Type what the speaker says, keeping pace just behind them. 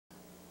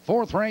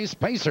Fourth race,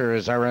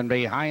 Pacers are in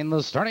behind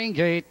the starting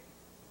gate.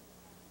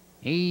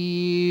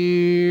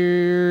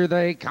 Here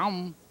they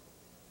come.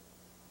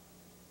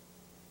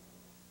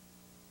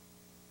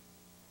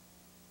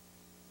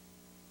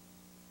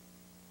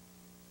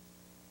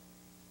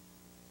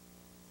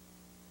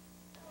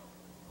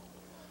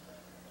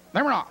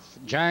 They're off.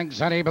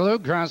 Jags Eddie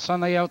Bluegrass on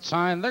the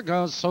outside. There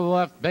goes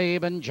Swift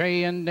Babe and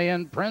J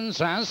Indian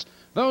Princess.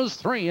 Those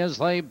three as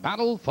they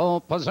battle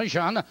for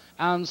position.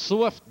 And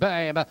Swift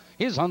Babe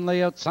is on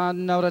the outside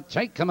now to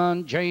take him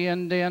on J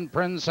Indian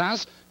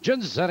Princess.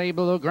 Giuseppe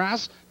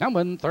Bluegrass now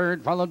in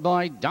third, followed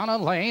by Donna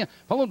Lee,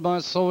 followed by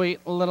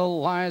Sweet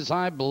Little Lies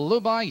I Blue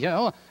by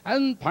You,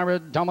 and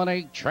Pirate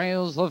Dominic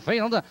trails the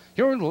field.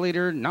 Your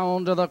leader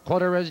known to the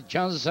quarter is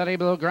Giuseppe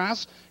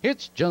Bluegrass.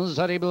 It's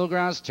Giuseppe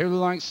Bluegrass, 2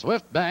 lengths.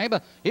 Swift Babe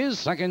is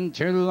second,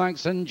 2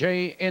 lengths, and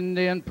J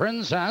Indian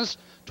Princess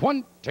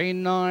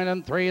 29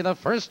 and 3 the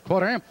first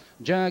quarter.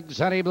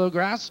 Jags Eddie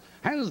Bluegrass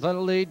has the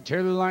lead,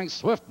 2 lengths.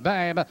 Swift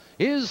Babe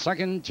is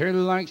second, 2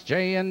 lengths.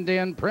 J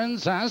Indian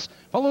Princess,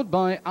 followed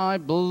by I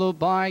Blue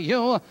by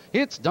You.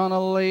 It's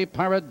Donnelly,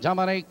 Pirate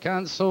Dominic,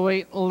 and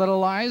Sweet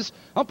Little Eyes.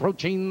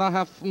 Approaching the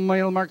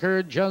half-mile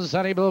marker,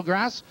 Giuseppe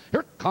Bluegrass.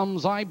 Here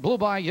comes I Blue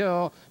by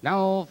You.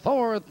 Now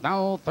fourth,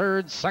 now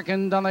third,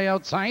 second on the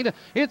outside.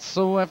 It's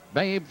Swift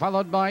Babe,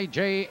 followed by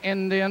J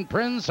Indian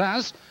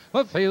Princess.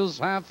 The field's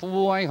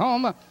halfway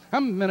home. A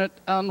minute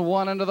and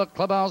 1 into the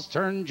clubhouse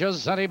turn.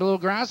 Giuseppe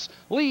Bluegrass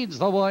leads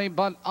the way,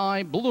 but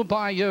I Blue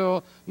by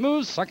You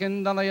moves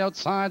second on the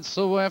outside.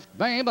 Swift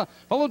Babe,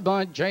 followed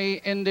by J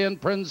Indian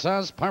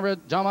Princess,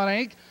 Pirate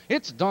Dominic.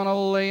 It's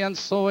Donnelly and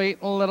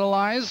Sweet Little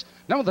Eyes.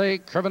 Now they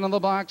curve into the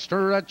box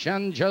stretch,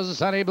 and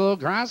Giuseppe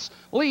Bluegrass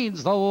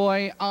leads the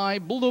way. I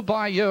Blue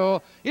by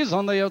You is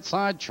on the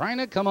outside, trying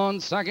to come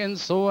on second.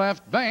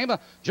 Swift Babe,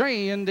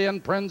 J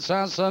Indian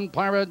Princess, and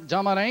Pirate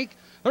Dominic.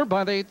 They're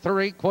by the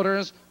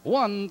 3/4,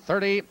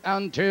 1:30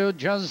 and 2.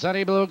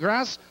 Giuseppe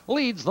Bluegrass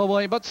leads the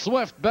way, but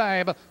Swift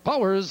Babe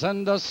powers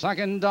into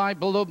second. I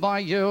Blue by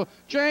You.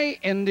 J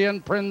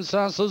Indian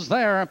Princess is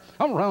there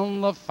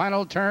around the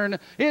final turn.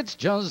 It's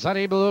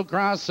Giuseppe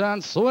Bluegrass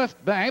and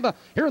Swift Babe.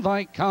 Here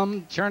they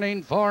come,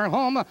 turning for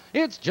home.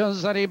 It's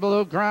Giuseppe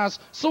Bluegrass,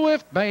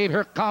 Swift Babe.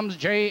 Here comes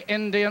J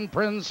Indian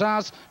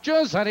Princess.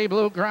 Giuseppe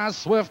Bluegrass,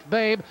 Swift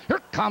Babe.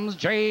 Here comes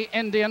J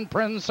Indian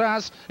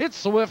Princess. It's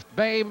Swift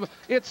Babe.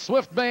 It's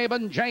Swift Babe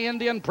and J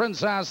Indian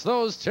Princess.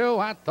 Those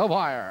two at the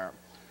wire.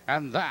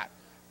 And that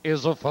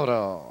is a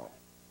photo.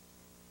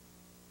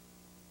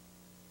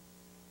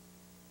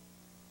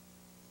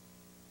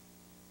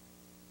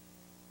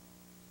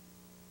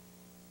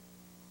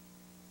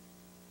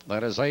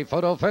 That is a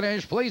photo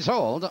finish. Please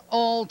hold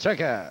all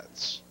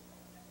tickets.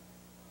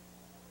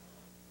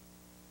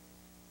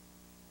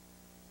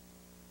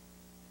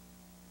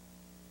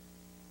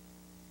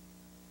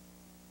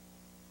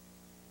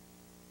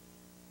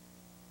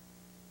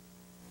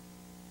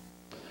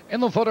 In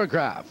the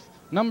photograph,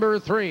 number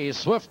 3,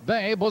 Swift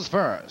Babe, was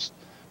first.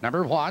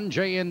 Number 1,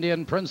 J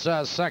Indian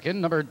Princess, second.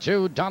 Number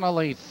 2,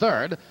 Donnelly,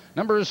 third.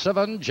 Number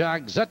 7,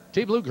 Jags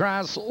Eddie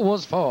Bluegrass,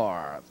 was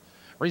fourth.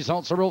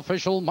 Results are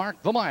official.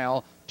 Mark the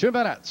mile, 2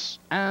 minutes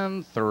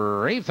and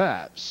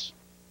 3/5.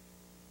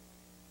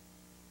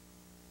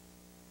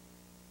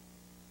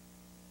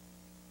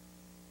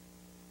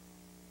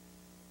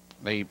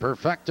 The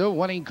perfecto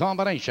winning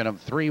combination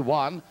of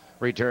 3-1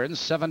 returns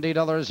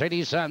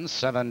 $70.80,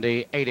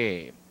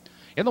 70-80.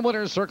 In the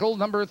winner's circle,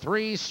 number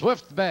 3,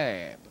 Swift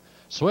Babe.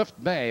 Swift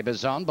Babe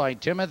is owned by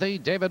Timothy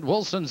David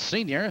Wilson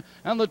Sr.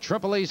 and the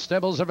Tripoli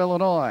Stables of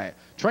Illinois,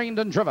 trained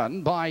and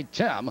driven by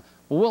Tim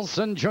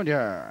Wilson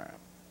Jr.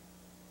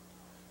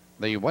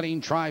 The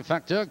winning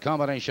trifecta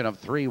combination of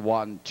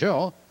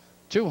 3-1-2,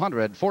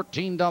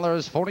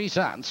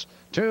 $214.40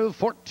 to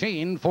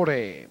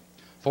 $14.40.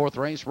 Fourth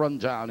race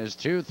rundown is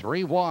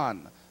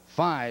 2-3-1,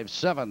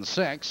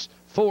 5-7-6,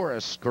 4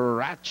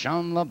 scratch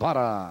on the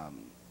bottom.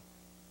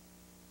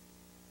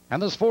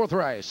 And this fourth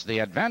race, the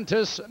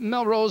Advantis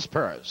Melrose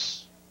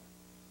Purse.